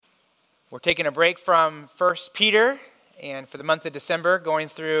We're taking a break from 1 Peter, and for the month of December, going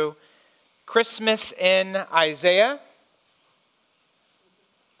through Christmas in Isaiah.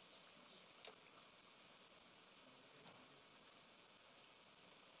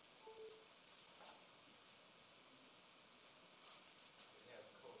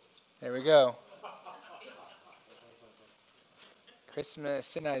 There we go.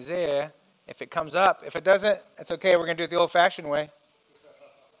 Christmas in Isaiah. If it comes up, if it doesn't, that's okay. We're going to do it the old-fashioned way.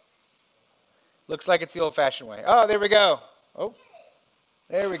 Looks like it's the old-fashioned way. Oh, there we go. Oh,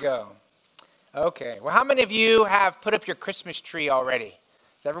 there we go. Okay. Well, how many of you have put up your Christmas tree already?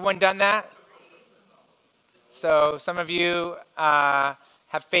 Has everyone done that? So some of you have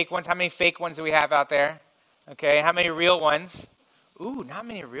fake ones. How many fake ones do we have out there? Okay. How many real ones? Ooh, not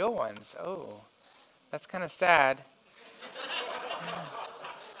many real ones. Oh, that's kind of sad.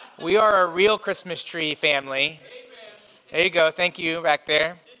 We are a real Christmas tree family. There you go. Thank you back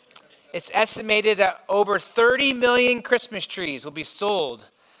there. It's estimated that over 30 million Christmas trees will be sold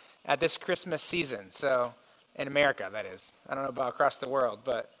at this Christmas season. So, in America, that is. I don't know about across the world,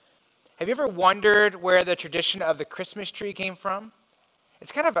 but have you ever wondered where the tradition of the Christmas tree came from?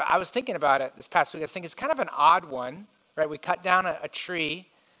 It's kind of, I was thinking about it this past week. I was thinking it's kind of an odd one, right? We cut down a tree,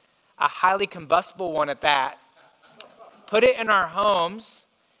 a highly combustible one at that, put it in our homes,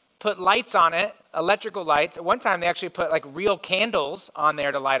 put lights on it, electrical lights. At one time, they actually put like real candles on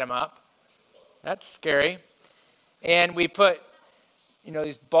there to light them up. That's scary. And we put,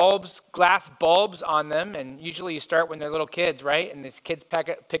 these bulbs, glass bulbs on them. And usually you start when they're little kids, right? And these kids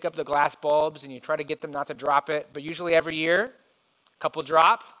pick up the glass bulbs and you try to get them not to drop it. But usually every year, a couple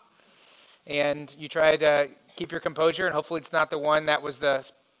drop. And you try to keep your composure. And hopefully it's not the one that was the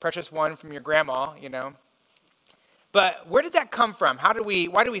precious one from your grandma, But where did that come from? Why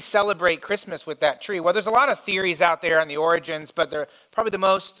do we celebrate Christmas with that tree? Well, there's a lot of theories out there on the origins, but probably the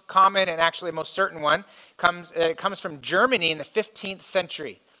most common and actually most certain one comes from Germany in the 15th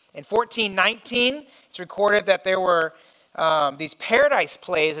century. In 1419, it's recorded that there were these paradise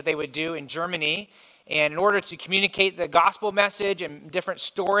plays that they would do in Germany. And in order to communicate the gospel message and different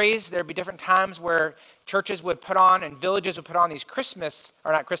stories, there'd be different times where churches would put on and villages would put on these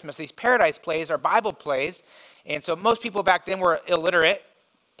these paradise plays or Bible plays. And so most people back then were illiterate.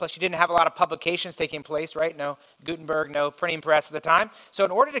 Plus, you didn't have a lot of publications taking place, right? No Gutenberg, no printing press at the time. So in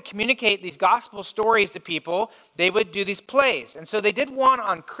order to communicate these gospel stories to people, they would do these plays. And so they did one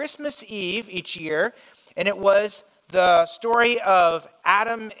on Christmas Eve each year, and it was the story of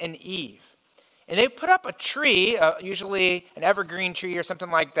Adam and Eve. And they put up a tree, usually an evergreen tree or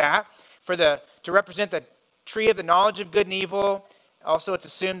something like that, to represent the tree of the knowledge of good and evil. Also, it's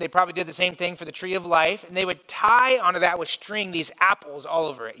assumed they probably did the same thing for the tree of life, and they would tie onto that with string these apples all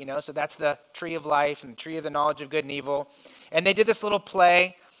over it, So that's the tree of life and the tree of the knowledge of good and evil. And they did this little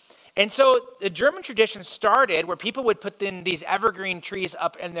play. And so the German tradition started where people would put in these evergreen trees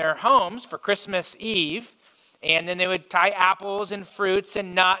up in their homes for Christmas Eve, and then they would tie apples and fruits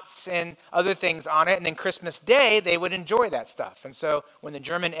and nuts and other things on it, and then Christmas Day, they would enjoy that stuff. And so when the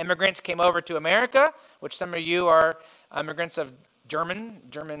German immigrants came over to America, which some of you are immigrants of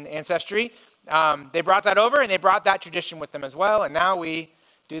German ancestry, they brought that over, and they brought that tradition with them as well, and now we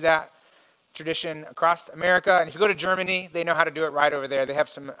do that tradition across America. And if you go to Germany, they know how to do it right over there. They have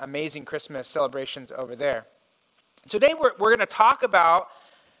some amazing Christmas celebrations over there. Today we're going to talk about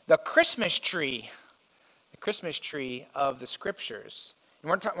the Christmas tree of the Scriptures. And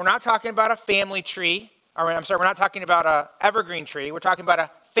we're not talking about a family tree. We're not talking about an evergreen tree. We're talking about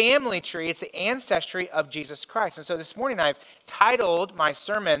a family tree. It's the ancestry of Jesus Christ. And so this morning I've titled my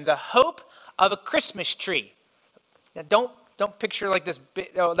sermon, The Hope of a Christmas Tree. Now don't picture like this,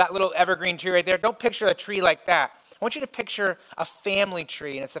 that little evergreen tree right there. Don't picture a tree like that. I want you to picture a family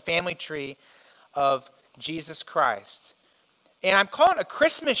tree, and it's the family tree of Jesus Christ. And I'm calling it a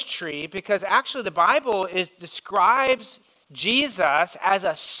Christmas tree because actually the Bible describes Jesus as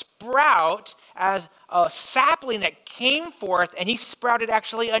a sprout, as a sapling that came forth, and he sprouted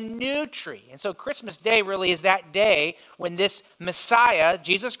actually a new tree. And so Christmas Day really is that day when this Messiah,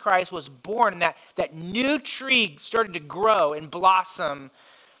 Jesus Christ, was born, and that new tree started to grow and blossom.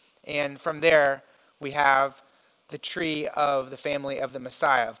 And from there, we have the tree of the family of the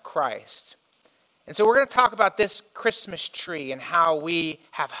Messiah, of Christ. And so we're going to talk about this Christmas tree and how we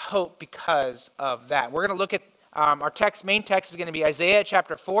have hope because of that. We're going to look at our main text is going to be Isaiah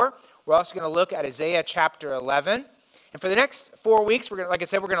chapter 4. We're also going to look at Isaiah chapter 11. And for the next 4 weeks, we're going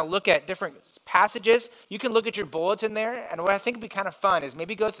to look at different passages. You can look at your bulletin there. And what I think would be kind of fun is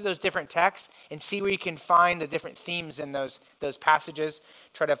maybe go through those different texts and see where you can find the different themes in those passages.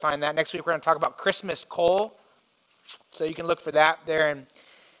 Try to find that. Next week, we're going to talk about Christmas coal. So you can look for that there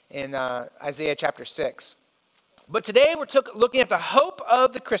in Isaiah chapter 6. But today we're looking at the hope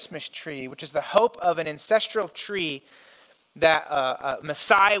of the Christmas tree, which is the hope of an ancestral tree that a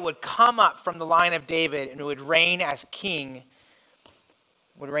Messiah would come up from the line of David and would reign as king.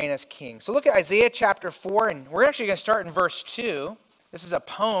 So look at Isaiah chapter 4, and we're actually going to start in verse 2. This is a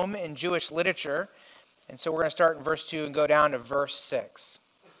poem in Jewish literature, and so we're going to start in verse 2 and go down to verse 6.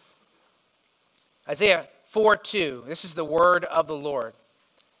 Isaiah 4:2. This is the word of the Lord.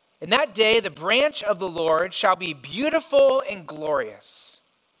 In that day, the branch of the Lord shall be beautiful and glorious,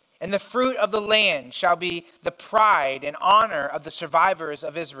 and the fruit of the land shall be the pride and honor of the survivors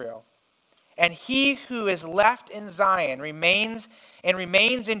of Israel. And he who is left in Zion remains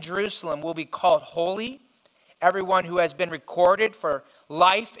in Jerusalem will be called holy, everyone who has been recorded for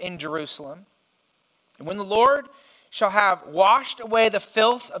life in Jerusalem. And when the Lord shall have washed away the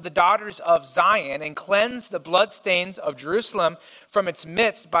filth of the daughters of Zion and cleansed the bloodstains of Jerusalem from its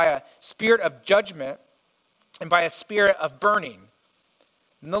midst by a spirit of judgment and by a spirit of burning,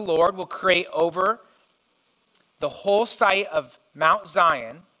 then the Lord will create over the whole site of Mount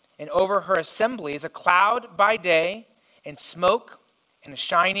Zion and over her assemblies a cloud by day and smoke and the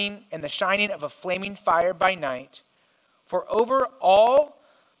shining of a flaming fire by night. For over all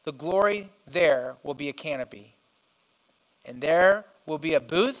the glory there will be a canopy. And there will be a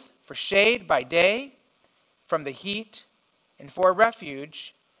booth for shade by day from the heat, and for a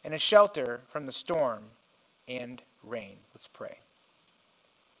refuge and a shelter from the storm and rain. Let's pray.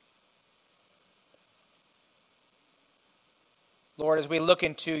 Lord, as we look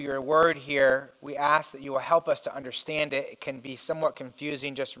into your word here, we ask that you will help us to understand it. It can be somewhat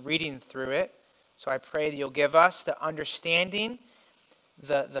confusing just reading through it. So I pray that you'll give us the understanding,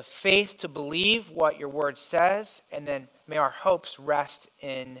 the faith to believe what your word says, and then may our hopes rest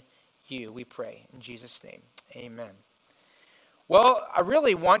in you, we pray. In Jesus' name, amen. Well, I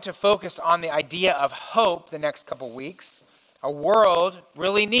really want to focus on the idea of hope the next couple weeks. Our world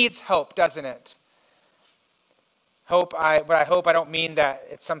really needs hope, doesn't it? I don't mean that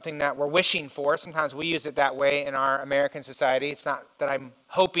it's something that we're wishing for. Sometimes we use it that way in our American society. It's not that I'm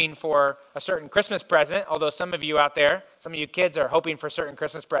hoping for a certain Christmas present, although some of you out there, some of you kids are hoping for certain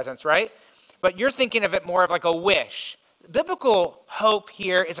Christmas presents, right? But you're thinking of it more of like a wish. Biblical hope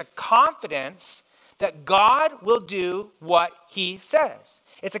here is a confidence that God will do what he says.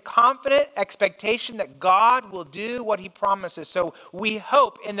 It's a confident expectation that God will do what he promises. So we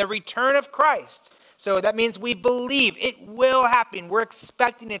hope in the return of Christ. So that means we believe it will happen. We're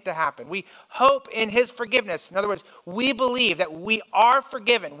expecting it to happen. We hope in his forgiveness. In other words, we believe that we are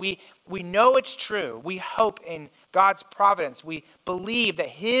forgiven. We know it's true. We hope in God's providence. We believe that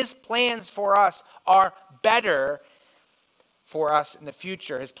his plans for us are better for us in the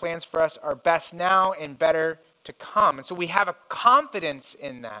future. His plans for us are best now and better to come. And so we have a confidence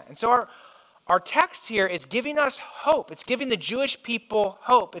in that. And so our text here is giving us hope. It's giving the Jewish people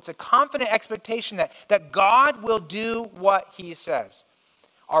hope. It's a confident expectation that God will do what he says.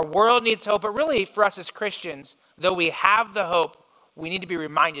 Our world needs hope, but really for us as Christians, though we have the hope, we need to be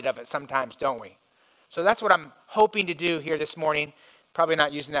reminded of it sometimes, don't we? So that's what I'm hoping to do here this morning. Probably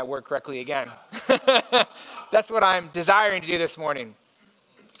not using that word correctly again. That's what I'm desiring to do this morning,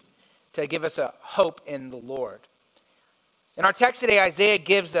 to give us a hope in the Lord. In our text today, Isaiah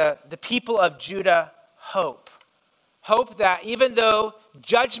gives the people of Judah hope. Hope that even though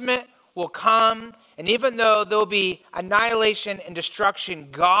judgment will come, and even though there'll be annihilation and destruction,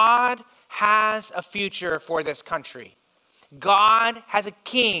 God has a future for this country. God has a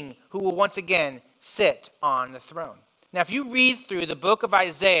king who will once again sit on the throne. Now, if you read through the book of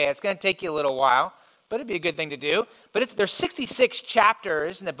Isaiah, it's going to take you a little while, but it'd be a good thing to do. But there's 66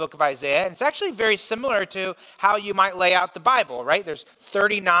 chapters in the book of Isaiah, and it's actually very similar to how you might lay out the Bible, right? There's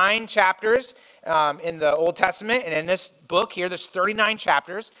 39 chapters in the Old Testament, and in this book here, there's 39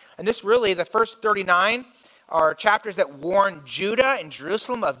 chapters. And the first 39 are chapters that warn Judah and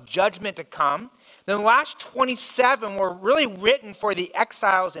Jerusalem of judgment to come. Then the last 27 were really written for the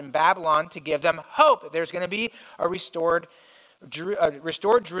exiles in Babylon to give them hope that there's going to be a restored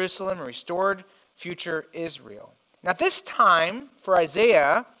Jerusalem, a restored future Israel. Now, this time for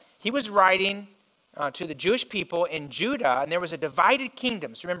Isaiah, he was writing to the Jewish people in Judah, and there was a divided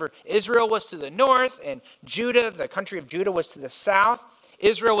kingdom. So remember, Israel was to the north, and Judah, the country of Judah, was to the south.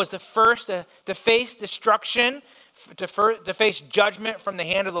 Israel was the first to face destruction, to face judgment from the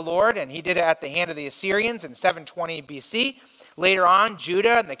hand of the Lord, and he did it at the hand of the Assyrians in 720 BC. Later on,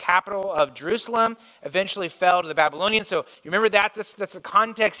 Judah and the capital of Jerusalem eventually fell to the Babylonians. So you remember that? That's the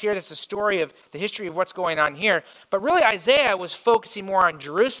context here. That's the story of the history of what's going on here. But really, Isaiah was focusing more on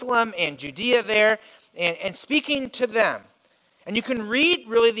Jerusalem and Judea there and speaking to them. And you can read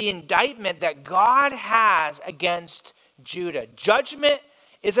really the indictment that God has against Judah. Judgment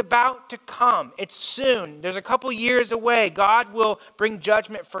is about to come. It's soon. There's a couple years away. God will bring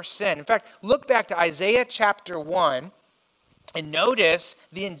judgment for sin. In fact, look back to Isaiah chapter 1 and notice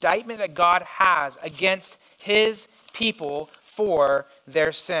the indictment that God has against his people for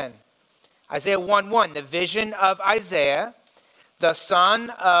their sin. Isaiah 1:1, the vision of Isaiah, the son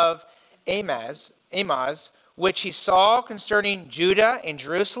of Amoz, which he saw concerning Judah and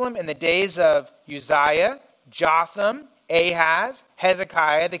Jerusalem in the days of Uzziah, Jotham, Ahaz,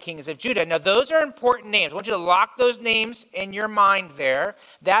 Hezekiah, the kings of Judah. Now, those are important names. I want you to lock those names in your mind there.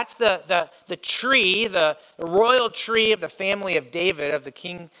 That's the tree, the royal tree of the family of David, of the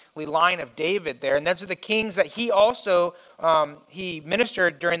kingly line of David there. And those are the kings that he also, he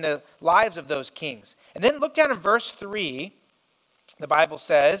ministered during the lives of those kings. And then look down in verse 3. The Bible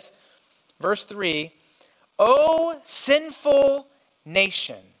says, verse 3, O sinful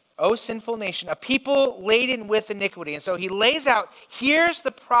nation, a people laden with iniquity. And so he lays out, here's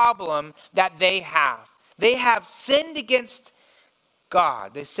the problem that they have. They have sinned against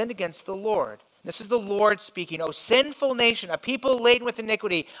God. They sinned against the Lord. This is the Lord speaking. O sinful nation, a people laden with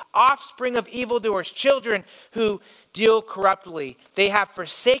iniquity, offspring of evildoers, children who deal corruptly. They have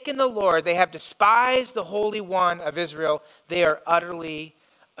forsaken the Lord. They have despised the Holy One of Israel. They are utterly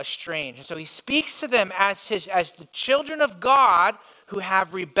estranged. And so he speaks to them as the children of God who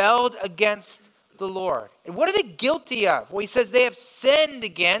have rebelled against the Lord. And what are they guilty of? Well, he says they have sinned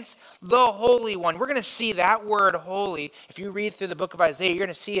against the Holy One. We're going to see that word holy. If you read through the book of Isaiah, you're going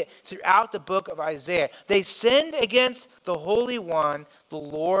to see it throughout the book of Isaiah. They sinned against the Holy One, the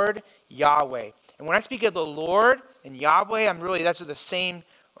Lord Yahweh. And when I speak of the Lord and Yahweh, that's the same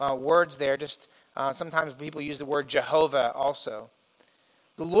words there. Just sometimes people use the word Jehovah also.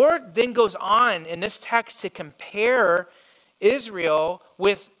 The Lord then goes on in this text to compare Israel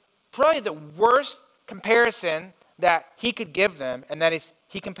with probably the worst comparison that he could give them, and that is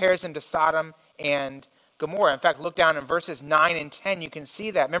he compares them to Sodom and Gomorrah. In fact, look down in verses 9 and 10, you can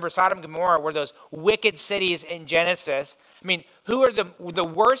see that. Remember, Sodom and Gomorrah were those wicked cities in Genesis. I mean, who are the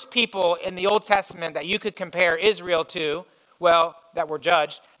worst people in the Old Testament that you could compare Israel to? Well, that were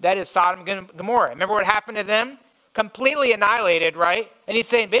judged. That is Sodom and Gomorrah. Remember what happened to them? Completely annihilated, right? And he's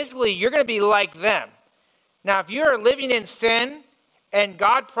saying, basically, you're going to be like them. Now, if you're living in sin and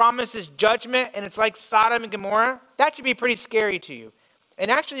God promises judgment and it's like Sodom and Gomorrah, that should be pretty scary to you.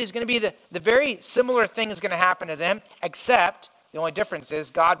 And actually, it's going to be the very similar thing is going to happen to them, except the only difference is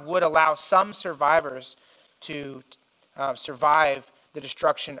God would allow some survivors to survive the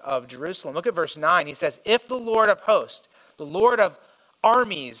destruction of Jerusalem. Look at verse 9. He says, if the Lord of hosts, the Lord of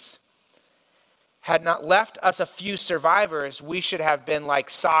armies, had not left us a few survivors, we should have been like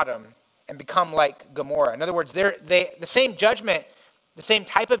Sodom and become like Gomorrah. In other words, the same judgment, the same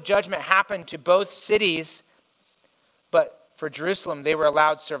type of judgment happened to both cities, but for Jerusalem, they were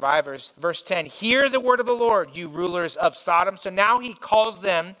allowed survivors. Verse 10, hear the word of the Lord, you rulers of Sodom. So now he calls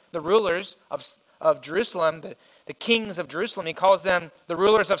them the rulers of Jerusalem, the kings of Jerusalem. He calls them the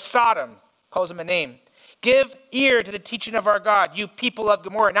rulers of Sodom, calls them a name. Give ear to the teaching of our God, you people of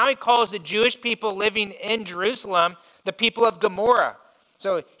Gomorrah. Now he calls the Jewish people living in Jerusalem the people of Gomorrah.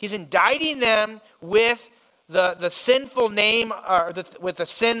 So he's indicting them with the sinful name, with the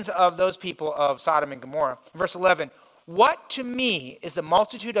sins of those people of Sodom and Gomorrah. Verse 11, what to me is the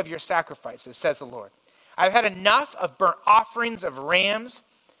multitude of your sacrifices, says the Lord. I've had enough of burnt offerings of rams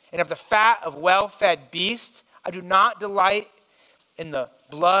and of the fat of well-fed beasts. I do not delight in the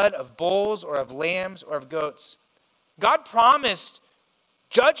blood of bulls or of lambs or of goats. God promised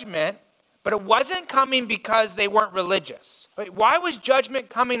judgment, but it wasn't coming because they weren't religious. Why was judgment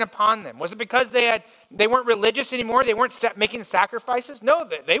coming upon them? Was it because they weren't religious anymore? They weren't making sacrifices? No,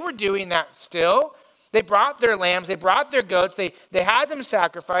 they were doing that still. They brought their lambs, they brought their goats, they had them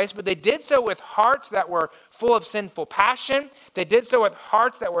sacrificed, but they did so with hearts that were full of sinful passion. They did so with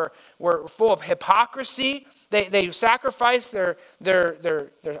hearts that were full of hypocrisy. They sacrificed their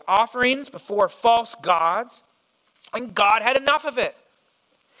offerings before false gods, and God had enough of it.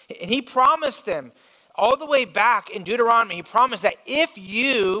 And he promised them, all the way back in Deuteronomy, he promised that if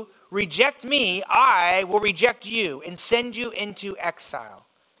you reject me, I will reject you and send you into exile.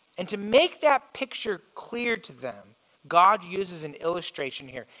 And to make that picture clear to them, God uses an illustration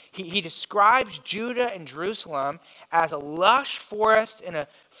here. He describes Judah and Jerusalem as a lush forest and a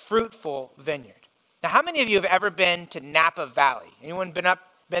fruitful vineyard. Now, how many of you have ever been to Napa Valley? Anyone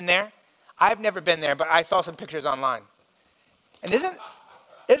been there? I've never been there, but I saw some pictures online. And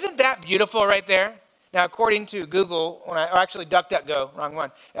isn't that beautiful right there? Now, according to Google, actually DuckDuckGo, wrong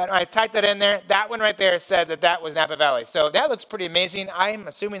one, and I typed that in there, that one right there said that was Napa Valley. So that looks pretty amazing. I'm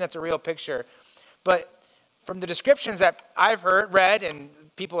assuming that's a real picture. But from the descriptions that I've read, and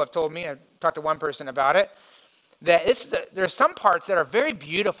people have told me, I've talked to one person about it, that there's some parts that are very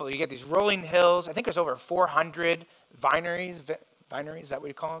beautiful. You get these rolling hills. I think there's over 400 vineries. Vineries, is that what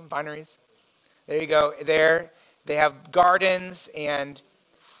you call them? Vineries? There you go. There, they have gardens and,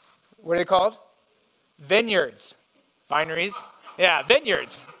 what are they called? Vineyards. Vineries? Yeah,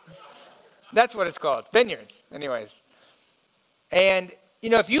 vineyards. That's what it's called. Vineyards, anyways. And,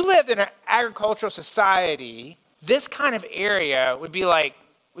 if you lived in an agricultural society, this kind of area would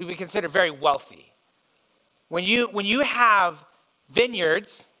be considered very wealthy. When you have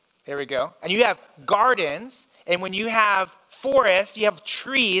vineyards, there we go, and you have gardens, and when you have forests, you have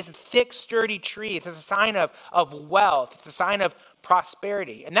trees, thick, sturdy trees. It's a sign of wealth. It's a sign of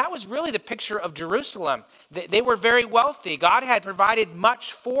prosperity. And that was really the picture of Jerusalem. They were very wealthy. God had provided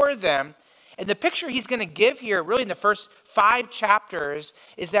much for them. And the picture he's going to give here, really in the first 5 chapters,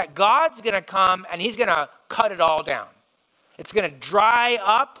 is that God's going to come and he's going to cut it all down. It's going to dry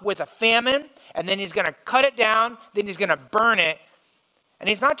up with a famine, and then he's going to cut it down, then he's going to burn it. And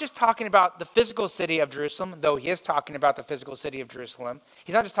he's not just talking about the physical city of Jerusalem, though he is talking about the physical city of Jerusalem.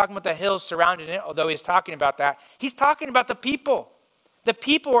 He's not just talking about the hills surrounding it, although he's talking about that. He's talking about the people. The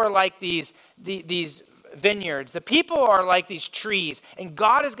people are like these vineyards. The people are like these trees, and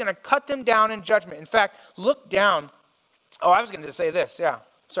God is going to cut them down in judgment. In fact, look down. Oh, I was going to say this, yeah.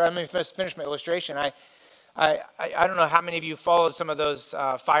 Sorry, I'm going to finish my illustration. I don't know how many of you followed some of those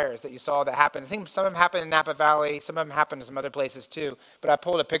fires that you saw that happened. I think some of them happened in Napa Valley. Some of them happened in some other places too. But I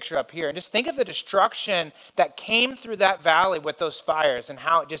pulled a picture up here. And just think of the destruction that came through that valley with those fires and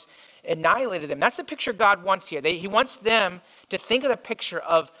how it just annihilated them. That's the picture God wants here. He wants them to think of the picture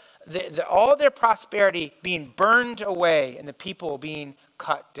of all their prosperity being burned away and the people being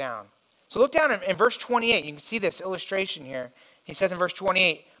cut down. So look down in verse 28. You can see this illustration here. He says in verse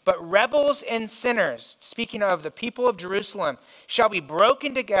 28, "But rebels and sinners," speaking of the people of Jerusalem, "shall be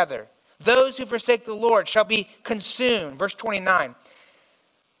broken together. Those who forsake the Lord shall be consumed." Verse 29.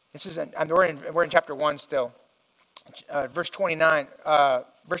 We're in chapter 1 still. Verse 29.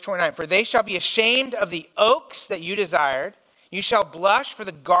 "For they shall be ashamed of the oaks that you desired. You shall blush for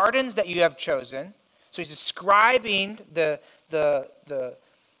the gardens that you have chosen." So he's describing the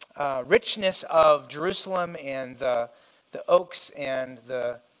richness of Jerusalem and the oaks and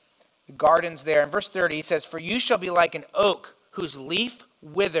the gardens there. In verse 30, he says, "For you shall be like an oak whose leaf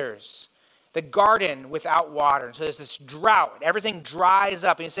withers, the garden without water." So there's this drought. Everything dries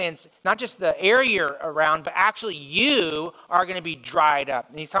up. And he's saying it's not just the area around, but actually you are going to be dried up.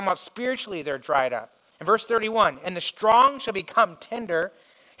 And he's talking about spiritually they're dried up. In verse 31, "And the strong shall become tender,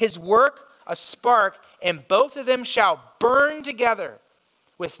 his work a spark, and both of them shall burn together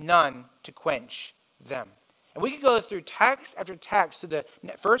with none to quench them." And we could go through text after text through the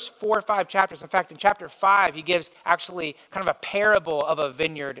first 4 or 5 chapters. In fact, in chapter 5, he gives actually kind of a parable of a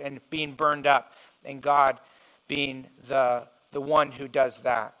vineyard and being burned up, and God being the one who does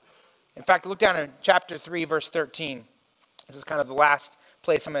that. In fact, look down in chapter 3, verse 13. This is kind of the last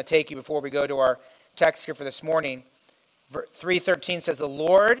place I'm going to take you before we go to our text here for this morning. 3:13 says, "The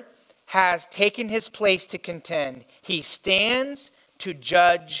Lord has taken his place to contend. He stands to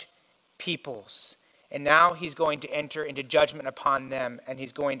judge peoples. And now he's going to enter into judgment upon them, and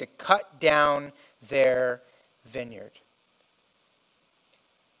he's going to cut down their vineyard."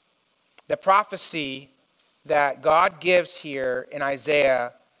 The prophecy that God gives here in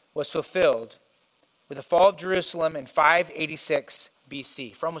Isaiah was fulfilled with the fall of Jerusalem in 586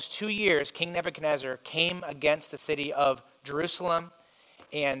 BC. For almost 2 years, King Nebuchadnezzar came against the city of Jerusalem,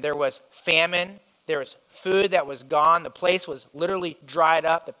 and there was famine. There was food that was gone. The place was literally dried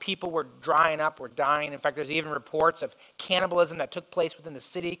up. The people were drying up, were dying. In fact, there's even reports of cannibalism that took place within the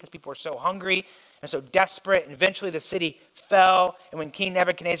city because people were so hungry and so desperate. And eventually the city fell. And when King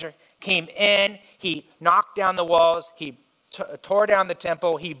Nebuchadnezzar came in, he knocked down the walls. He tore down the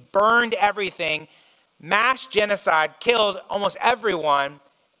temple. He burned everything. Mass genocide, killed almost everyone.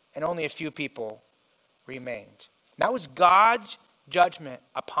 And only a few people remained. And that was God's judgment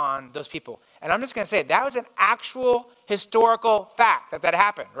upon those people. And I'm just going to say, that was an actual historical fact that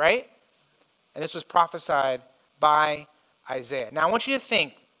happened, right? And this was prophesied by Isaiah. Now, I want you to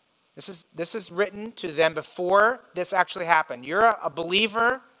think, this is written to them before this actually happened. You're a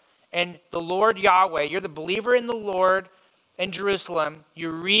believer in the Lord Yahweh. You're the believer in the Lord in Jerusalem.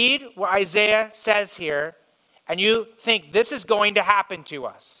 You read what Isaiah says here, and you think this is going to happen to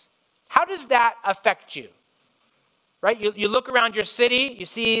us. How does that affect you? right? You look around your city, you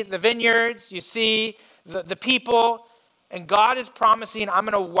see the vineyards, you see the people, and God is promising, I'm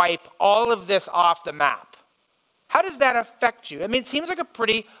going to wipe all of this off the map. How does that affect you? I mean, it seems like a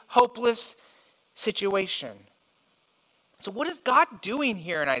pretty hopeless situation. So what is God doing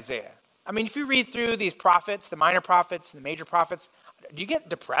here in Isaiah? I mean, if you read through these prophets, the minor prophets, the major prophets, do you get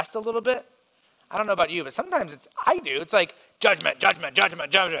depressed a little bit? I don't know about you, but sometimes I do. It's like judgment, judgment, judgment,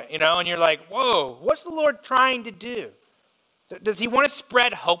 judgment, and you're like, whoa, what's the Lord trying to do? Does he want to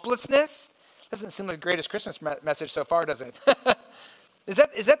spread hopelessness? Doesn't seem like the greatest Christmas message so far, does it?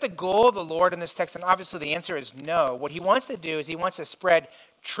 Is that the goal of the Lord in this text? And obviously the answer is no. What he wants to do is he wants to spread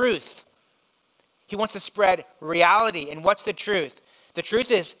truth. He wants to spread reality. And what's the truth? The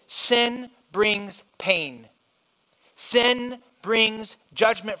truth is sin brings pain. Sin brings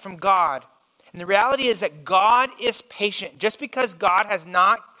judgment from God. And the reality is that God is patient. Just because God has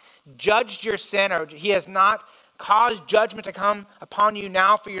not judged your sin, or he has not caused judgment to come upon you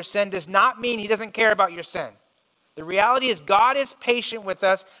now for your sin, does not mean he doesn't care about your sin. The reality is God is patient with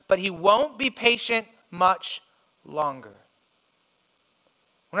us, but he won't be patient much longer.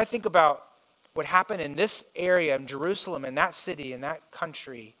 When I think about what happened in this area, in Jerusalem, in that city, in that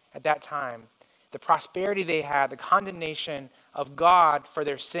country at that time, the prosperity they had, the condemnation of God for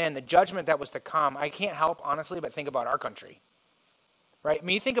their sin, the judgment that was to come, I can't help, honestly, but think about our country. Right? I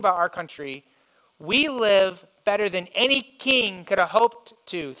mean, you think about our country, we live better than any king could have hoped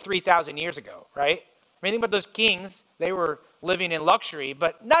to 3,000 years ago, right? I mean, think about those kings. They were living in luxury,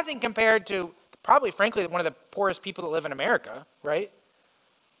 but nothing compared to probably, frankly, one of the poorest people that live in America, right?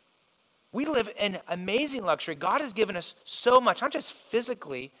 We live in amazing luxury. God has given us so much, not just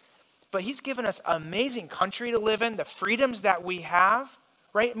physically, but he's given us an amazing country to live in, the freedoms that we have,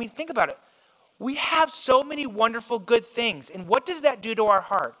 right? I mean, think about it. We have so many wonderful, good things. And what does that do to our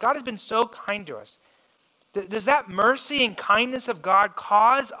heart? God has been so kind to us. Does that mercy and kindness of God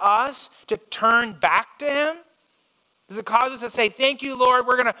cause us to turn back to him? Does it cause us to say, thank you, Lord,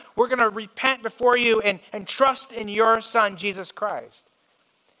 we're gonna repent before you and trust in your Son, Jesus Christ?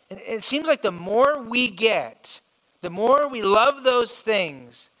 And it seems like the more we get, the more we love those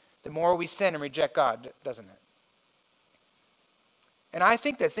things, the more we sin and reject God, doesn't it? And I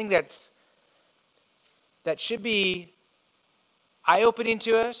think the thing that should be eye-opening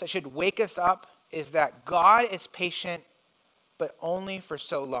to us, that should wake us up, is that God is patient, but only for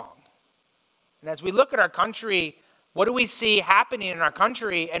so long. And as we look at our country, what do we see happening in our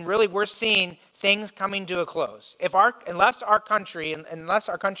country? And really we're seeing things coming to a close. Unless our country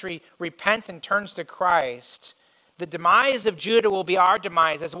repents and turns to Christ, the demise of Judah will be our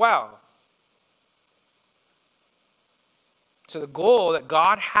demise as well. So the goal that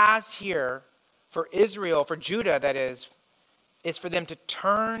God has here for Israel, for Judah that is for them to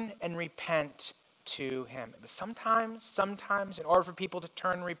turn and repent to him. But sometimes in order for people to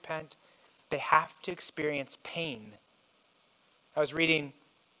turn and repent, they have to experience pain. I was reading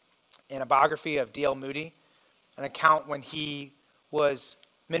in a biography of D.L. Moody, an account when he was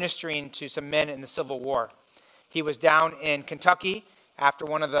ministering to some men in the Civil War. He was down in Kentucky after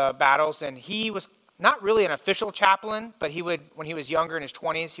one of the battles, and he was not really an official chaplain, but when he was younger in his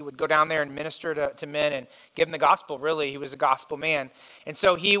 20s, he would go down there and minister to men and give them the gospel, really. He was a gospel man. And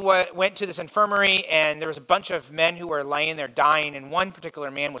so he went to this infirmary, and there was a bunch of men who were laying there dying, and one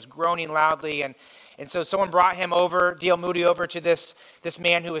particular man was groaning loudly, and so someone brought him over, D.L. Moody, over to this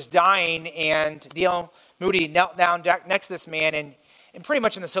man who was dying, and D.L. Moody knelt down next to this man, and pretty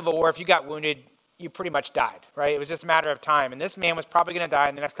much in the Civil War, if you got wounded, you pretty much died, right? It was just a matter of time, and this man was probably going to die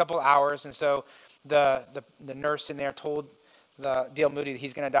in the next couple of hours, and so the nurse in there told the D.L. Moody that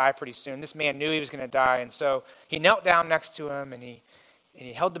he's going to die pretty soon. This man knew he was going to die, and so he knelt down next to him, and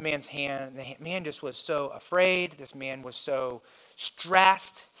he held the man's hand. The man just was so afraid. This man was so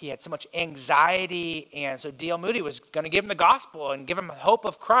stressed. He had so much anxiety, and so D.L. Moody was going to give him the gospel and give him the hope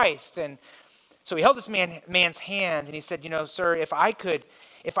of Christ. And so he held this man's hand, and he said, sir, if I could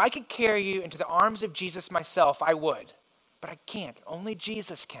carry you into the arms of Jesus myself, I would. But I can't. Only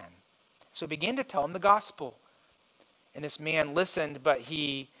Jesus can. So he began to tell him the gospel. And this man listened, but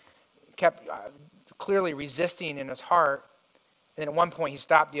he kept clearly resisting in his heart. And then at one point he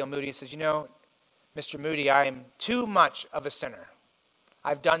stopped D.L. Moody and says, Mr. Moody, I am too much of a sinner.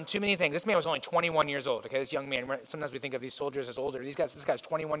 I've done too many things. This man was only 21 years old, okay, this young man. Sometimes we think of these soldiers as older. This guy's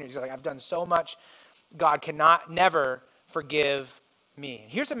 21 years. He's like, I've done so much. God cannot never forgive me.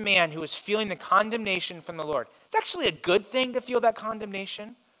 Here's a man who is feeling the condemnation from the Lord. It's actually a good thing to feel that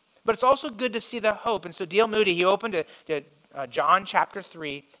condemnation, but it's also good to see the hope. And so D.L. Moody, he opened to John chapter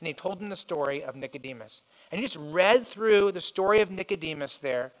 3, and he told him the story of Nicodemus. And he just read through the story of Nicodemus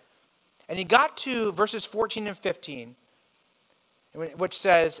there. And he got to verses 14 and 15, which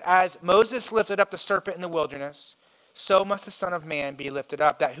says, as Moses lifted up the serpent in the wilderness, so must the Son of Man be lifted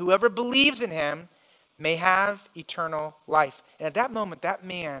up, that whoever believes in him may have eternal life. And at that moment, that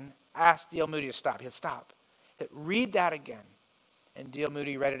man asked D.L. Moody to stop. He said, stop. He said, read that again. And D.L.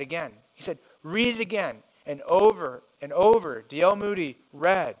 Moody read it again. He said, read it again. And over, D.L. Moody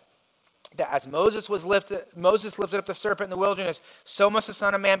read that as Moses lifted up the serpent in the wilderness, so must the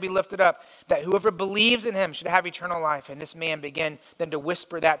Son of Man be lifted up, that whoever believes in him should have eternal life. And this man began then to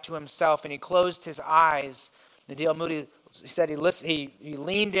whisper that to himself, and he closed his eyes. And D.L. Moody, he said he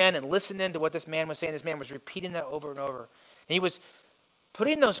leaned in and listened into what this man was saying. This man was repeating that over and over. And he was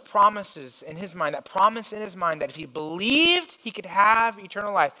putting those promises in his mind, that promise in his mind that if he believed, he could have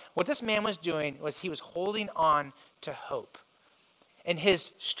eternal life. What this man was doing was he was holding on to hope. And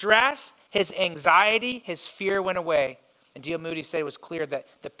his stress, his anxiety, his fear went away. And D.L. Moody said it was clear that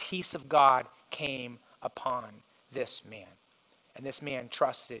the peace of God came upon this man. And this man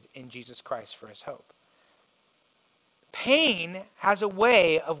trusted in Jesus Christ for his hope. Pain has a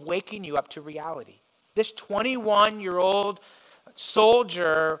way of waking you up to reality. This 21-year-old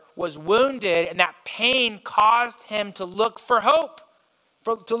soldier was wounded, and that pain caused him to look for hope.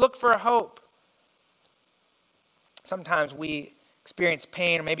 Sometimes we experience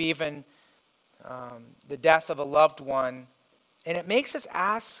pain, or maybe even the death of a loved one, and it makes us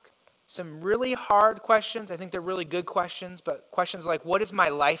ask some really hard questions. I think they're really good questions, but questions like, what is my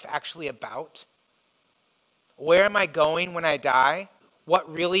life actually about? Where am I going when I die?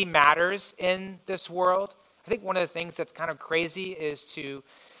 What really matters in this world? I think one of the things that's kind of crazy is to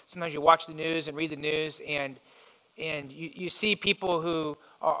sometimes you watch the news and read the news, and you see people who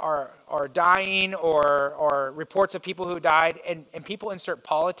are dying, or reports of people who died, and people insert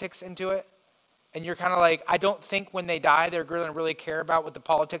politics into it. And you're kind of like, I don't think when they die they're going to really care about what the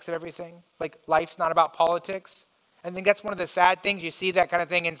politics of everything. Like, life's not about politics. I think that's one of the sad things. You see that kind of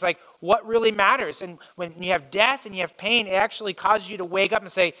thing, and it's like, what really matters? And when you have death and you have pain, it actually causes you to wake up and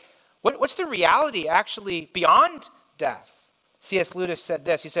say, what's the reality actually beyond death? C.S. Lewis said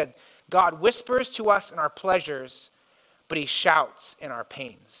this. He said, God whispers to us in our pleasures, but he shouts in our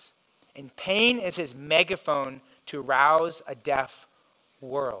pains. And pain is his megaphone to rouse a deaf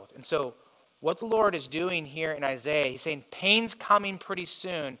world. And so what the Lord is doing here in Isaiah, he's saying pain's coming pretty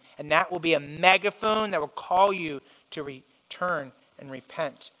soon, and that will be a megaphone that will call you to return and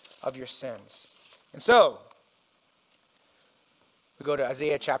repent of your sins. And so, we go to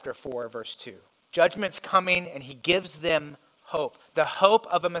Isaiah chapter 4, verse 2. Judgment's coming, and he gives them hope. The hope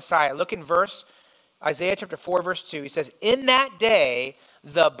of a Messiah. Look in Isaiah chapter 4, verse 2. He says, in that day,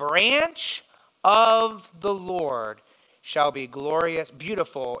 the branch of the Lord shall be glorious,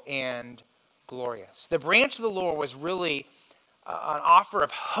 beautiful, and glorious. The branch of the Lord was really an offer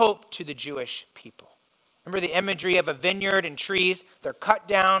of hope to the Jewish people. Remember the imagery of a vineyard and trees? They're cut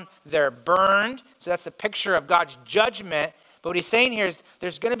down, they're burned. So that's the picture of God's judgment. But what he's saying here is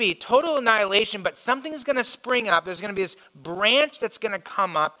there's going to be total annihilation, but something's going to spring up. There's going to be this branch that's going to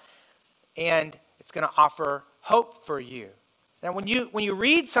come up, and it's going to offer hope for you. Now, when you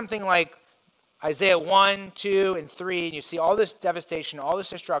read something like Isaiah 1, 2, and 3, and you see all this devastation, all this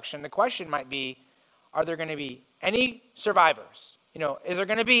destruction, the question might be, are there going to be any survivors? Is there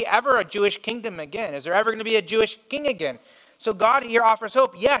going to be ever a Jewish kingdom again? Is there ever going to be a Jewish king again? So God here offers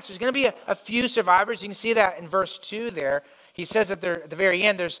hope. Yes, there's going to be a few survivors. You can see that in verse 2 there. He says at the very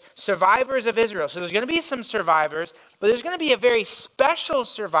end, there's survivors of Israel. So there's going to be some survivors, but there's going to be a very special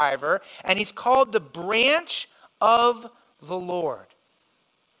survivor, and he's called the branch of the Lord.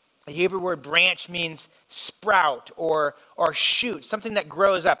 The Hebrew word branch means sprout or shoot, something that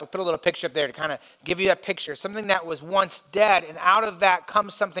grows up. I'll put a little picture up there to kind of give you that picture. Something that was once dead, and out of that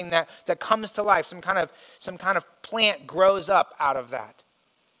comes something that comes to life. Some kind of plant grows up out of that.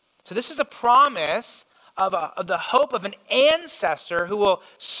 So this is a promise of the hope of an ancestor who will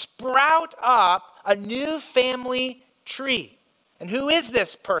sprout up a new family tree. And who is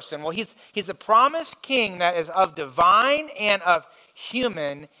this person? Well, he's the promised king that is of divine and of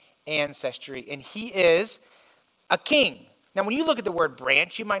human ancestry, and he is a king. Now, when you look at the word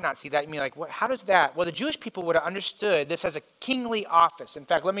branch, you might not see that. You mean like, how does that? Well, the Jewish people would have understood this as a kingly office. In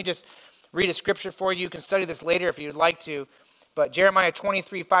fact, let me just read a scripture for you. You can study this later if you'd like to. But Jeremiah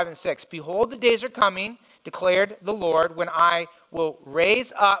 23, 5 and 6. Behold, the days are coming, declared the Lord, when I will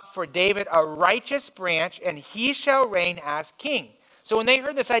raise up for David a righteous branch, and he shall reign as king. So when they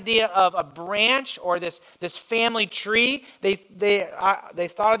heard this idea of a branch or this family tree, they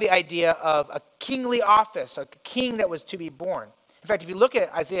thought of the idea of a kingly office, a king that was to be born. In fact, if you look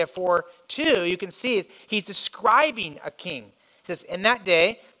at Isaiah 4:2, you can see he's describing a king. It says, in that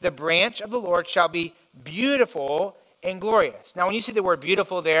day, the branch of the Lord shall be beautiful and glorious. Now, when you see the word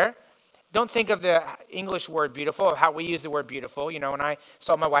beautiful there, don't think of the English word beautiful, how we use the word beautiful. When I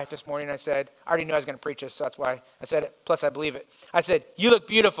saw my wife this morning, I said, I already knew I was going to preach this, so that's why I said it. Plus, I believe it. I said, you look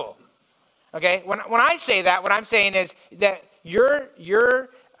beautiful. Okay? When I say that, what I'm saying is that your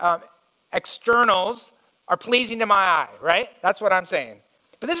externals are pleasing to my eye, right? That's what I'm saying.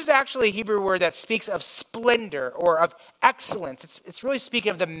 But this is actually a Hebrew word that speaks of splendor or of excellence. It's really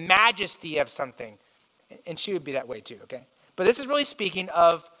speaking of the majesty of something. And she would be that way too, okay? But this is really speaking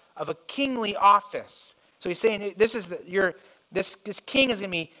of a kingly office. So he's saying this king is going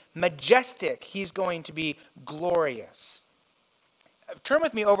to be majestic. He's going to be glorious. Turn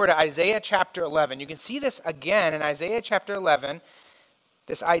with me over to Isaiah chapter 11. You can see this again in Isaiah chapter 11,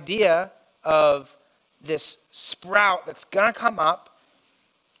 this idea of this sprout that's going to come up.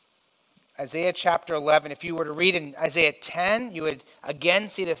 Isaiah chapter 11, if you were to read in Isaiah 10, you would again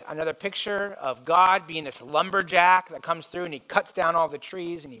see this another picture of God being this lumberjack that comes through and he cuts down all the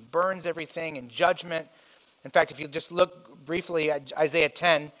trees and he burns everything in judgment. In fact, if you just look briefly at Isaiah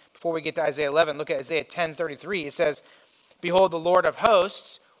 10, before we get to Isaiah 11, look at Isaiah 10:33. It says, behold, the Lord of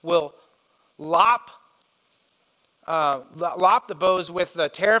hosts will lop the bows with the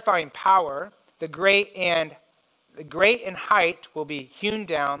terrifying power. The great in height will be hewn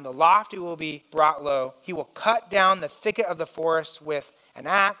down, the lofty will be brought low. He will cut down the thicket of the forest with an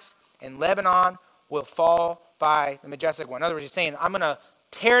axe, and Lebanon will fall by the majestic one. In other words, he's saying, I'm going to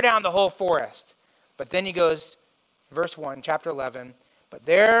tear down the whole forest. But then he goes, verse 1, chapter 11, but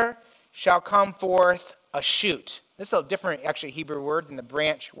there shall come forth a shoot. This is a different, actually, Hebrew word than the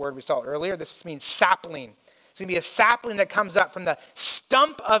branch word we saw earlier. This means sapling. It's going to be a sapling that comes up from the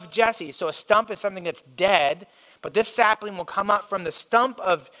stump of Jesse. So a stump is something that's dead. But this sapling will come up from the stump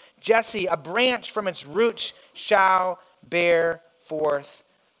of Jesse. A branch from its roots shall bear forth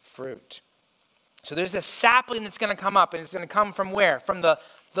fruit. So there's this sapling that's going to come up, and it's going to come from where? From the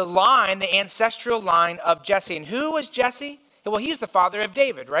line, the ancestral line of Jesse. And who was Jesse? Well, he's the father of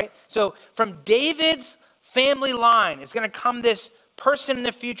David, right? So from David's family line is going to come this person in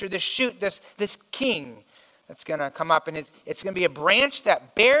the future, this shoot, this king that's going to come up, and it's going to be a branch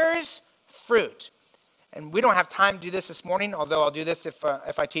that bears fruit. And we don't have time to do this morning, although I'll do this if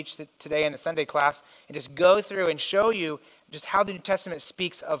I teach today in the Sunday class, and just go through and show you just how the New Testament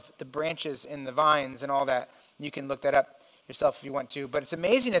speaks of the branches and the vines and all that. You can look that up yourself if you want to. But it's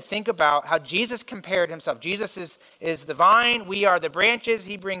amazing to think about how Jesus compared himself. Jesus is the vine, we are the branches,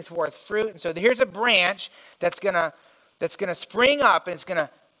 he brings forth fruit. And so here's a branch that's gonna spring up, and it's going to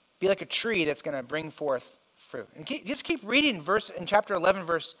be like a tree that's going to bring forth fruit. And just keep reading in chapter 11,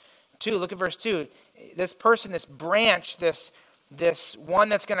 verse 2. Look at verse 2. This person, this branch, this one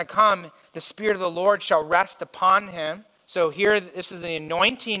that's going to come, the Spirit of the Lord shall rest upon him. So here, this is the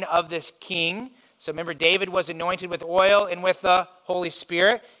anointing of this king. So remember, David was anointed with oil and with the Holy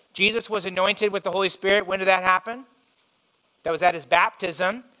Spirit. Jesus was anointed with the Holy Spirit. When did that happen? That was at his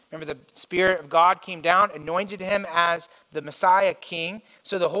baptism. Remember, the Spirit of God came down, anointed him as the Messiah king.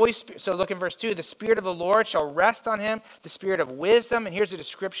 So the Holy Spirit. So look in verse 2. The Spirit of the Lord shall rest on him, the Spirit of wisdom. And here's a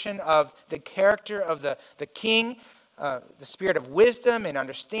description of the character of the king. The Spirit of wisdom and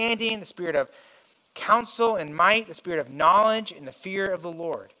understanding, the Spirit of counsel and might, the Spirit of knowledge and the fear of the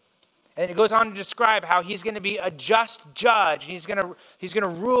Lord. And it goes on to describe how he's going to be a just judge. And he's going to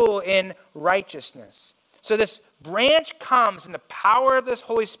rule in righteousness. So this branch comes in the power of this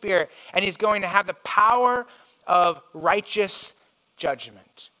Holy Spirit, and he's going to have the power of righteous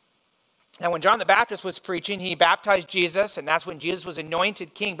judgment. Now, when John the Baptist was preaching, he baptized Jesus, and that's when Jesus was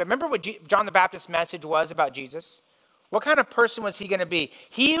anointed king. But remember what John the Baptist's message was about Jesus? What kind of person was he going to be?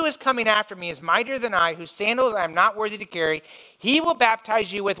 He who is coming after me is mightier than I, whose sandals I am not worthy to carry. He will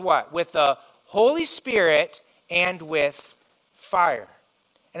baptize you with what? With the Holy Spirit and with fire.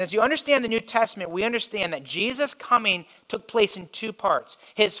 And as you understand the New Testament, we understand that Jesus' coming took place in two parts.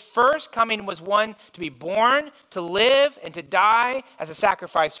 His first coming was one to be born, to live, and to die as a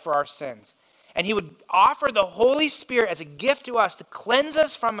sacrifice for our sins. And he would offer the Holy Spirit as a gift to us to cleanse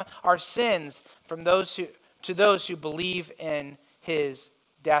us from our sins to those who believe in his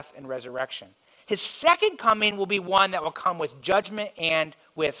death and resurrection. His second coming will be one that will come with judgment and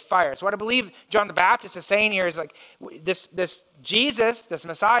with fire. So what I believe John the Baptist is saying here is like this Jesus, this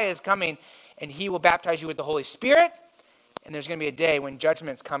Messiah is coming, and he will baptize you with the Holy Spirit, and there's going to be a day when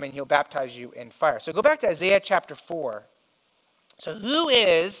judgment's coming, he'll baptize you in fire. So go back to Isaiah chapter 4. So who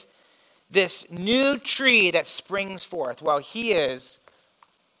is this new tree that springs forth? Well, he is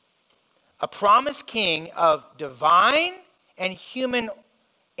a promised king of divine and human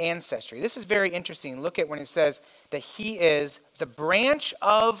ancestry. This is very interesting. Look at when it says, that he is the branch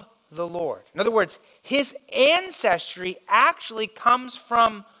of the Lord. In other words, his ancestry actually comes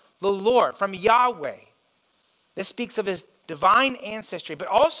from the Lord, from Yahweh. This speaks of his divine ancestry, but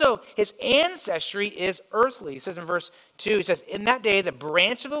also his ancestry is earthly. He says in verse 2, he says, in that day the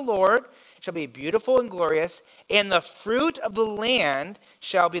branch of the Lord shall be beautiful and glorious, and the fruit of the land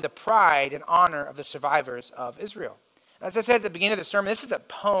shall be the pride and honor of the survivors of Israel. As I said at the beginning of the sermon, this is a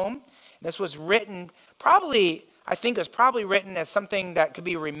poem. This was written I think it was probably written as something that could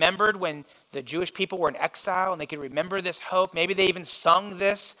be remembered when the Jewish people were in exile and they could remember this hope. Maybe they even sung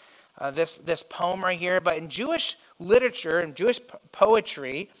this poem right here. But in Jewish literature and Jewish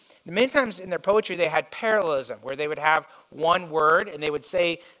poetry, many times in their poetry they had parallelism, where they would have one word and they would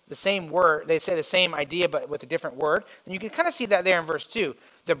say the same word. They say the same idea but with a different word. And you can kind of see that there in verse 2.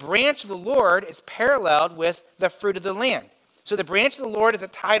 The branch of the Lord is paralleled with the fruit of the land. So the branch of the Lord is a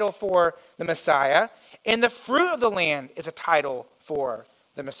title for the Messiah, and the fruit of the land is a title for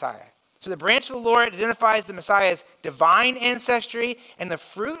the Messiah. So the branch of the Lord identifies the Messiah's divine ancestry, and the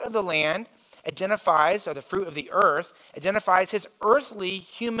fruit of the land identifies, or the fruit of the earth, identifies his earthly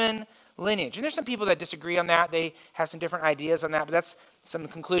human lineage. And there's some people that disagree on that. They have some different ideas on that, but that's some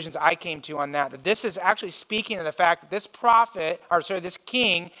conclusions I came to on that. That this is actually speaking of the fact that this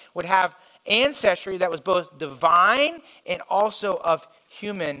king would have ancestry that was both divine and also of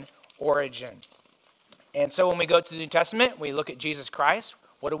human origin. And so when we go to the New Testament, we look at Jesus Christ,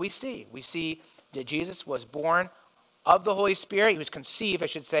 what do we see? We see that Jesus was born of the Holy Spirit. He was conceived, I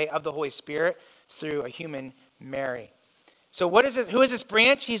should say, of the Holy Spirit through a human Mary. So what is this? Who is this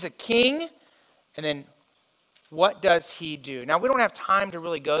branch? He's a king. And then what does he do? Now, we don't have time to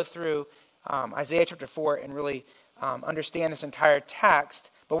really go through Isaiah chapter 4 and really understand this entire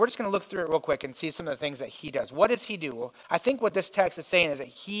text, but we're just going to look through it real quick and see some of the things that he does. What does he do? Well, I think what this text is saying is that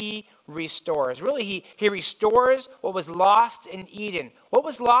he restores. Really, he restores what was lost in Eden. What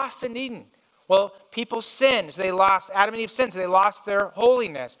was lost in Eden? Well, people sinned, so they lost, Adam and Eve sinned, so they lost their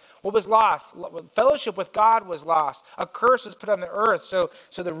holiness. What was lost? Fellowship with God was lost. A curse was put on the earth, so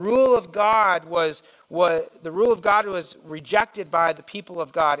the rule of God was rejected by the people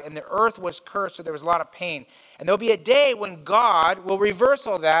of God, and the earth was cursed, so there was a lot of pain. And there'll be a day when God will reverse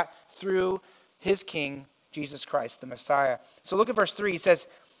all that through his King, Jesus Christ, the Messiah. So look at verse 3. He says,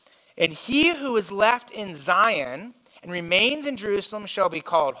 and he who is left in Zion and remains in Jerusalem shall be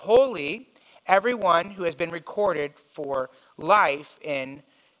called holy, everyone who has been recorded for life in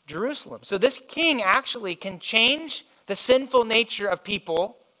Jerusalem. So this king actually can change the sinful nature of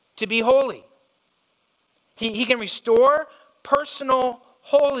people to be holy. He can restore personal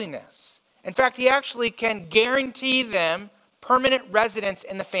holiness. In fact, he actually can guarantee them permanent residence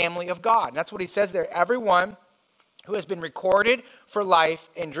in the family of God. And that's what he says there. Everyone who has been recorded for life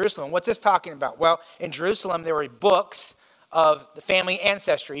in Jerusalem. What's this talking about? Well, in Jerusalem, there were books of the family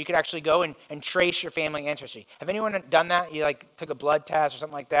ancestry. You could actually go and trace your family ancestry. Have anyone done that? You took a blood test or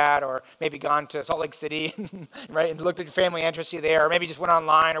something like that, or maybe gone to Salt Lake City, right, and looked at your family ancestry there, or maybe just went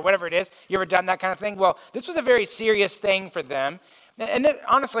online or whatever it is. You ever done that kind of thing? Well, this was a very serious thing for them. And then,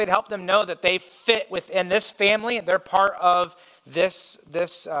 honestly, it helped them know that they fit within this family, and they're part of this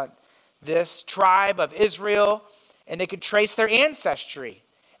tribe of Israel, and they could trace their ancestry.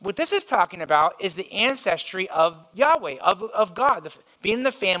 What this is talking about is the ancestry of Yahweh, of God, being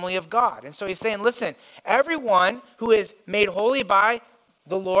the family of God. And so he's saying, listen, everyone who is made holy by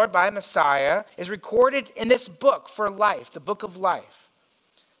the Lord, by Messiah, is recorded in this book for life, the book of life.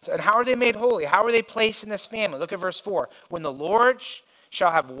 So, and how are they made holy? How are they placed in this family? Look at verse 4. When the Lord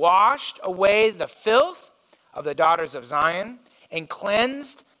shall have washed away the filth of the daughters of Zion and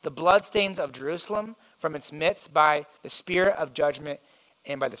cleansed the bloodstains of Jerusalem from its midst by the spirit of judgment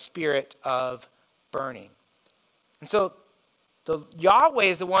and by the spirit of burning. And so the Yahweh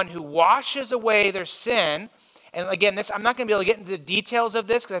is the one who washes away their sin. And again, I'm not going to be able to get into the details of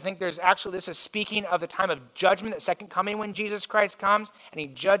this because I think this is speaking of the time of judgment, the second coming when Jesus Christ comes and he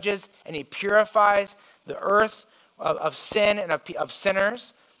judges and he purifies the earth of sin and of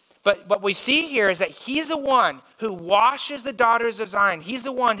sinners. But what we see here is that he's the one who washes the daughters of Zion. He's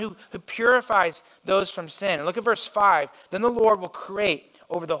the one who purifies those from sin. And look at verse 5. Then the Lord will create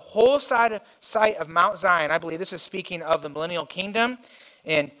over the whole site of Mount Zion. I believe this is speaking of the millennial kingdom.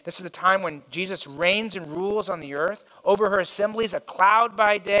 And this is the time when Jesus reigns and rules on the earth. Over her assemblies, a cloud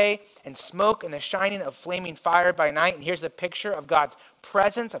by day and smoke and the shining of flaming fire by night. And here's the picture of God's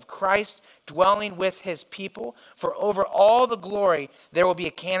presence, of Christ dwelling with his people. For over all the glory, there will be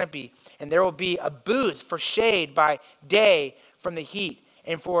a canopy. And there will be a booth for shade by day from the heat.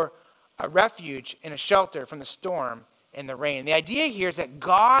 And for a refuge and a shelter from the storm and the rain. The idea here is that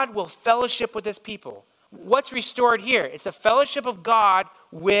God will fellowship with his people. what's restored here? It's the fellowship of God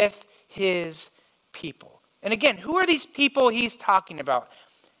with his people. And again, who are these people he's talking about?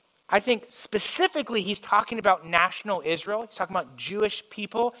 I think specifically he's talking about national Israel. He's talking about Jewish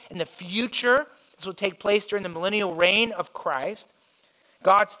people in the future. This will take place during the millennial reign of Christ.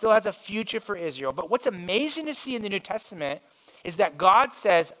 God still has a future for Israel. But what's amazing to see in the New Testament is that God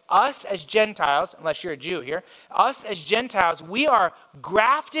says us as Gentiles, unless you're a Jew here, us as Gentiles, we are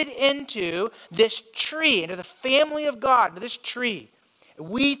grafted into this tree, into the family of God, into this tree.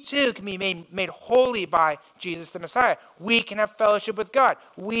 We too can be made holy by Jesus the Messiah. We can have fellowship with God.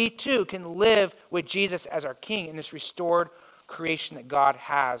 We too can live with Jesus as our King in this restored creation that God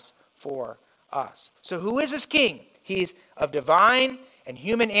has for us. So who is this King? He's of divine and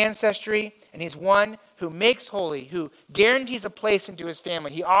human ancestry, and he's one who makes holy, who guarantees a place into his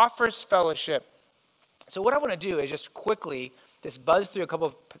family. He offers fellowship. So what I want to do is just quickly just buzz through a couple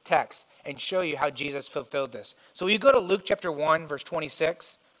of texts and show you how Jesus fulfilled this. So you go to Luke chapter 1, verse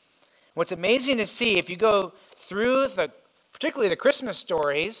 26. What's amazing to see, if you go through particularly the Christmas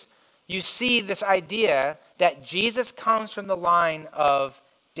stories, you see this idea that Jesus comes from the line of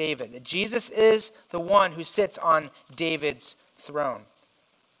David. That Jesus is the one who sits on David's throne.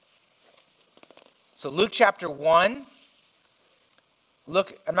 So Luke chapter 1,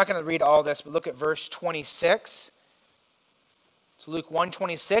 I'm not going to read all this, but look at verse 26. So Luke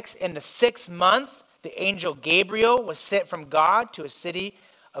 1:26, in the 6th month, the angel Gabriel was sent from God to a city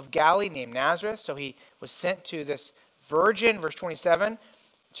of Galilee named Nazareth. So he was sent to this virgin, verse 27,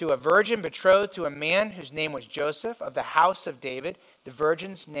 to a virgin betrothed to a man whose name was Joseph of the house of David. The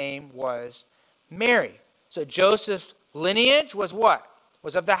virgin's name was Mary. So Joseph's lineage was what?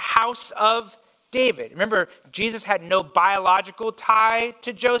 Was of the house of David. Remember, Jesus had no biological tie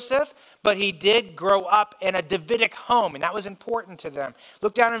to Joseph, but he did grow up in a Davidic home, and that was important to them.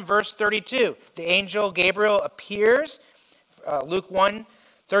 Look down in verse 32. The angel Gabriel appears, Luke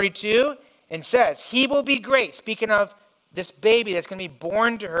 1:32, and says, he will be great. Speaking of this baby that's going to be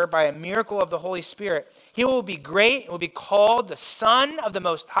born to her by a miracle of the Holy Spirit. He will be great and will be called the Son of the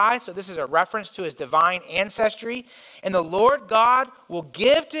Most High. So this is a reference to his divine ancestry. And the Lord God will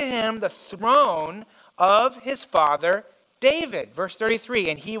give to him the throne of his father David. Verse 33,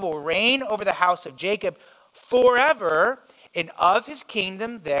 and he will reign over the house of Jacob forever, and of his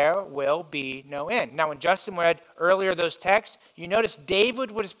kingdom there will be no end. Now, when Justin read earlier those texts, you notice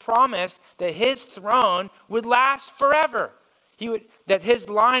David was promised that his throne would last forever. That his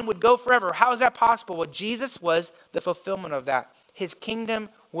line would go forever. How is that possible? Well, Jesus was the fulfillment of that. His kingdom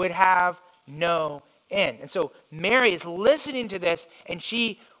would have no end. And so Mary is listening to this, and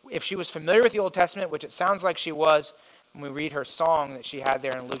if she was familiar with the Old Testament, which it sounds like she was, when we read her song that she had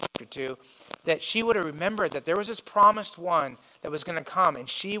there in Luke chapter 2, that she would have remembered that there was this promised one that was going to come, and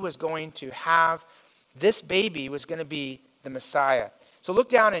she was going to have, this baby was going to be the Messiah. So look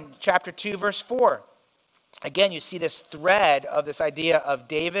down in chapter 2, verse 4. Again, you see this thread of this idea of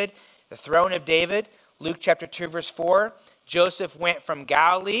David, the throne of David. Luke chapter 2, verse 4. Joseph went from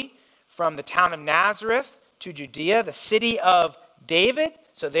Galilee, from the town of Nazareth to Judea, the city of David.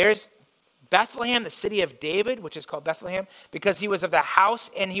 So there's Bethlehem, the city of David, which is called Bethlehem, because he was of the house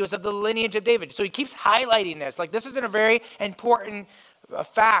and he was of the lineage of David. So he keeps highlighting this. Like, this isn't a very important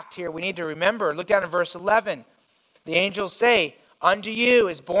fact here we need to remember. Look down in verse 11. The angels say, unto you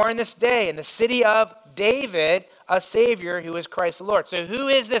is born this day in the city of David a Savior who is Christ the Lord. So who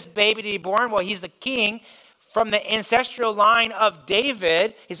is this baby to be born? Well, he's the king from the ancestral line of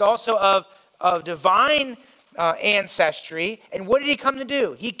David. He's also of divine ancestry. And what did he come to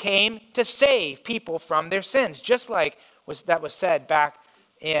do? He came to save people from their sins, just like that was said back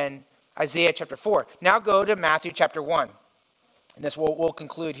in Isaiah chapter 4. Now go to Matthew chapter 1. And this we'll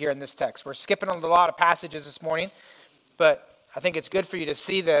conclude here in this text. We're skipping a lot of passages this morning, but I think it's good for you to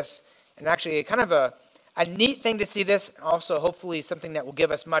see this, and actually kind of a neat thing to see this, and also hopefully something that will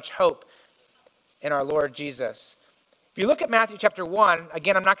give us much hope in our Lord Jesus. If you look at Matthew chapter 1,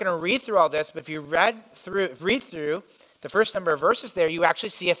 again, I'm not going to read through all this, but if you read through the first number of verses there, you actually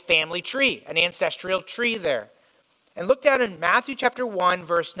see a family tree, an ancestral tree there. And look down in Matthew chapter 1,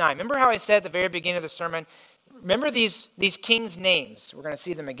 verse 9. Remember how I said at the very beginning of the sermon, remember these kings' names. We're going to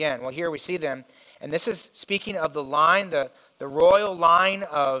see them again. Well, here we see them. And this is speaking of the line, the royal line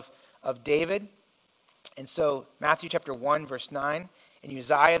of David. And so Matthew chapter 1, verse 9, and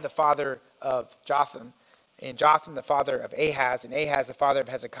Uzziah, the father of Jotham, and Jotham, the father of Ahaz, and Ahaz, the father of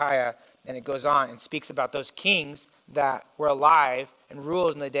Hezekiah. And it goes on and speaks about those kings that were alive and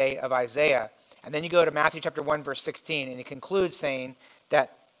ruled in the day of Isaiah. And then you go to Matthew chapter 1, verse 16, and it concludes saying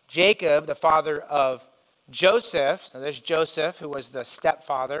that Jacob, the father of Joseph, so there's Joseph, who was the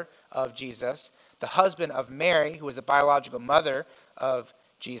stepfather of Jesus, the husband of Mary, who was the biological mother of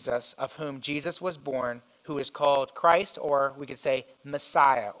Jesus, of whom Jesus was born, who is called Christ, or we could say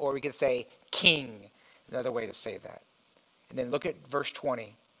Messiah, or we could say King. Is another way to say that. And then look at verse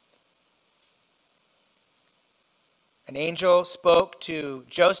 20. An angel spoke to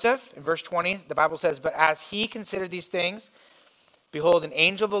Joseph. In verse 20, the Bible says, but as he considered these things, behold, an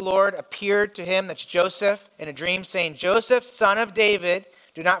angel of the Lord appeared to him, that's Joseph, in a dream, saying, Joseph, son of David,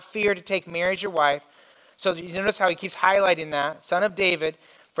 do not fear to take Mary as your wife. So you notice how he keeps highlighting that, son of David.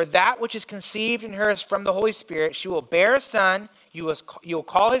 For that which is conceived in her is from the Holy Spirit. She will bear a son. You will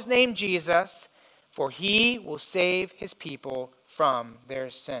call his name Jesus, for he will save his people from their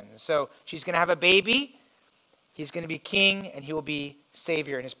sins. So she's going to have a baby. He's going to be king, and he will be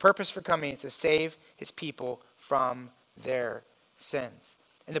savior. And his purpose for coming is to save his people from their sins.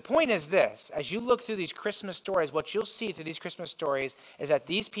 And the point is this, as you look through these Christmas stories, what you'll see through these Christmas stories is that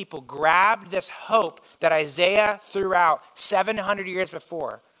these people grabbed this hope that Isaiah threw out 700 years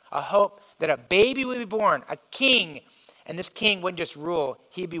before. A hope that a baby would be born, a king, and this king wouldn't just rule,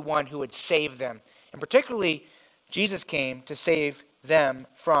 he'd be one who would save them. And particularly, Jesus came to save them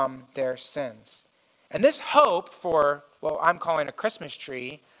from their sins. And this hope for what I'm calling a Christmas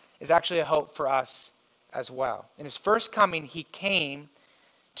tree is actually a hope for us as well. In his first coming, he came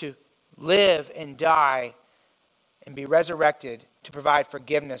to live and die and be resurrected to provide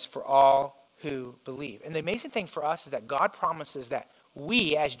forgiveness for all who believe. And the amazing thing for us is that God promises that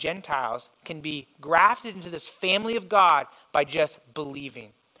we as Gentiles can be grafted into this family of God by just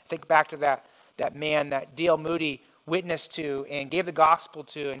believing. Think back to that man that D.L. Moody witnessed to and gave the gospel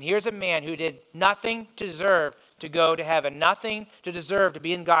to. And here's a man who did nothing to deserve to go to heaven, nothing to deserve to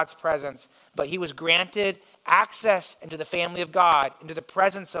be in God's presence, but he was granted access into the family of God, into the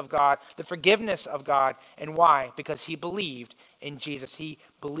presence of God, the forgiveness of God. And why? Because he believed in Jesus. He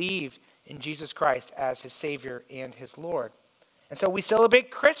believed in Jesus Christ as his Savior and his Lord. And so we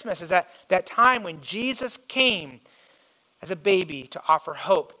celebrate Christmas as that time when Jesus came as a baby to offer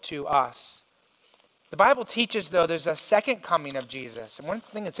hope to us. The Bible teaches, though, there's a second coming of Jesus. And one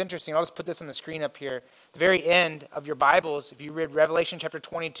thing that's interesting, I'll just put this on the screen up here. The very end of your Bibles, if you read Revelation chapter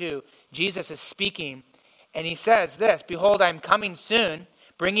 22, Jesus is speaking, and he says this, behold, I am coming soon,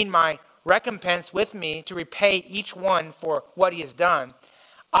 bringing my recompense with me to repay each one for what he has done.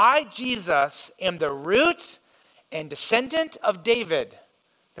 I, Jesus, am the root and descendant of David,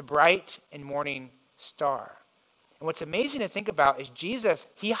 the bright and morning star. And what's amazing to think about is Jesus,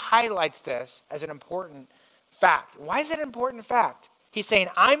 he highlights this as an important fact. Why is it an important fact? He's saying,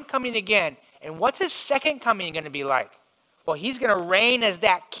 I'm coming again. And what's his second coming going to be like? Well, he's going to reign as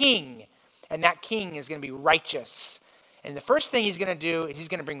that king. And that king is going to be righteous. And the first thing he's going to do is he's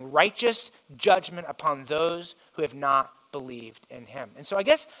going to bring righteous judgment upon those who have not believed in him. And so I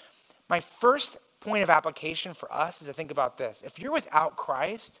guess my first point of application for us is to think about this. If you're without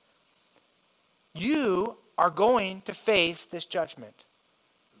Christ, you are going to face this judgment.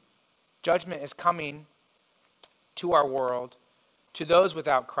 Judgment is coming to our world, to those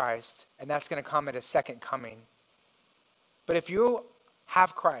without Christ, and that's going to come at his second coming. But if you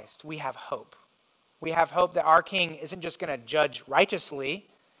have Christ, we have hope. We have hope that our King isn't just going to judge righteously,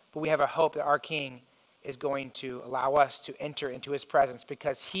 but we have a hope that our King is going to allow us to enter into his presence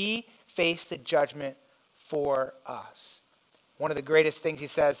because he faced the judgment for us. One of the greatest things he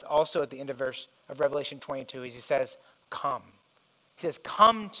says also at the end of Revelation 22 is he says, come. He says,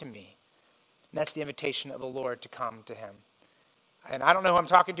 come to me. And that's the invitation of the Lord to come to him. And I don't know who I'm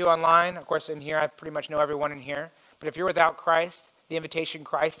talking to online. Of course, in here, I pretty much know everyone in here. But if you're without Christ, the invitation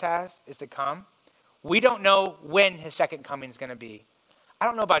Christ has is to come. We don't know when his second coming is going to be. I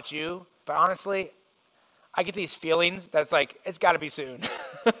don't know about you, but honestly, I get these feelings that it's like, it's got to be soon.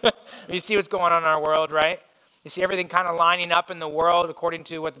 You see what's going on in our world, right? You see everything kind of lining up in the world according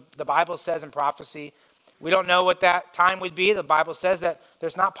to what the Bible says in prophecy. We don't know what that time would be. The Bible says that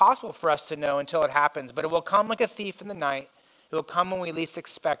it's not possible for us to know until it happens, but it will come like a thief in the night. It will come when we least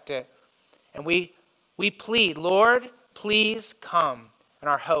expect it. And we plead, Lord, please come. And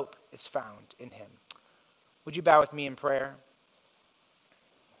our hope is found in him. Would you bow with me in prayer?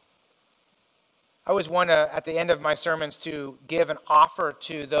 I always want to, at the end of my sermons, to give an offer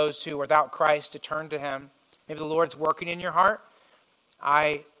to those who are without Christ to turn to him. Maybe the Lord's working in your heart.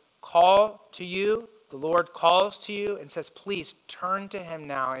 I call to you. The Lord calls to you and says, please turn to him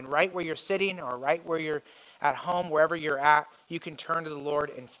now. And right where you're sitting or right where you're at home, wherever you're at, you can turn to the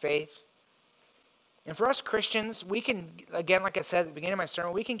Lord in faith. And for us Christians, we can, again, like I said at the beginning of my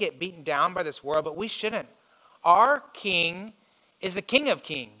sermon, we can get beaten down by this world, but we shouldn't. Our King is the King of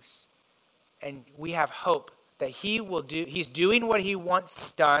Kings. And we have hope that he's doing what he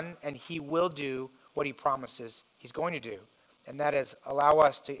wants done, and he will do what he promises he's going to do. And that is allow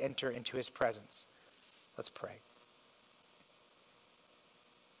us to enter into his presence. Let's pray.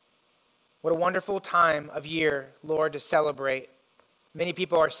 What a wonderful time of year, Lord, to celebrate. Many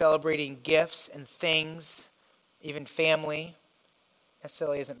people are celebrating gifts and things, even family.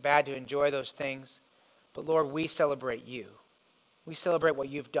 Necessarily isn't bad to enjoy those things. But Lord, we celebrate you. We celebrate what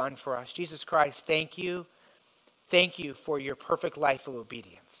you've done for us. Jesus Christ, thank you. Thank you for your perfect life of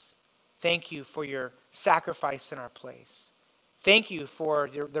obedience. Thank you for your sacrifice in our place. Thank you for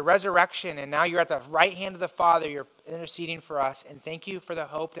the resurrection, and now you're at the right hand of the Father. You're interceding for us. And thank you for the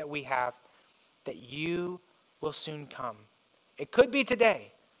hope that we have that you will soon come. It could be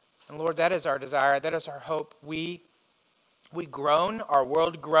today. And Lord, that is our desire. That is our hope. We groan, our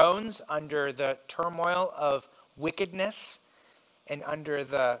world groans under the turmoil of wickedness and under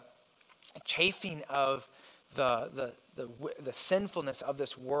the chafing of the sinfulness of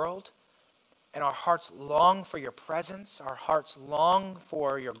this world. And our hearts long for your presence. Our hearts long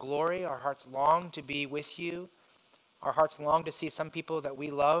for your glory. Our hearts long to be with you. Our hearts long to see some people that we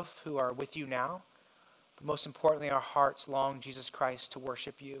love who are with you now. But most importantly, our hearts long, Jesus Christ, to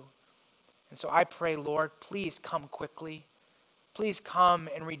worship you. And so I pray, Lord, please come quickly. Please come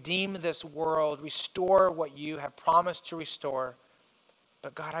and redeem this world. Restore what you have promised to restore.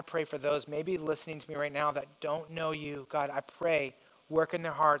 But God, I pray for those maybe listening to me right now that don't know you. God, I pray, work in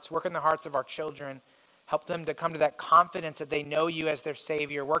their hearts. Work in the hearts of our children. Help them to come to that confidence that they know you as their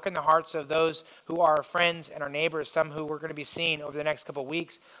Savior. Work in the hearts of those who are our friends and our neighbors, some who we're going to be seeing over the next couple of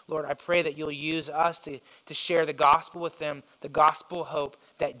weeks. Lord, I pray that you'll use us to share the gospel with them, the gospel hope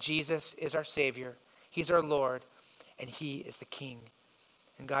that Jesus is our Savior. He's our Lord, and he is the King.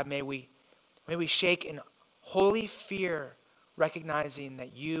 And God, may we shake in holy fear, recognizing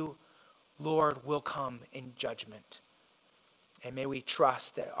that you, Lord, will come in judgment. And may we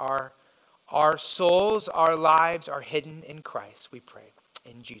trust that our souls, our lives are hidden in Christ, we pray.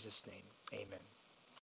 In Jesus' name, amen.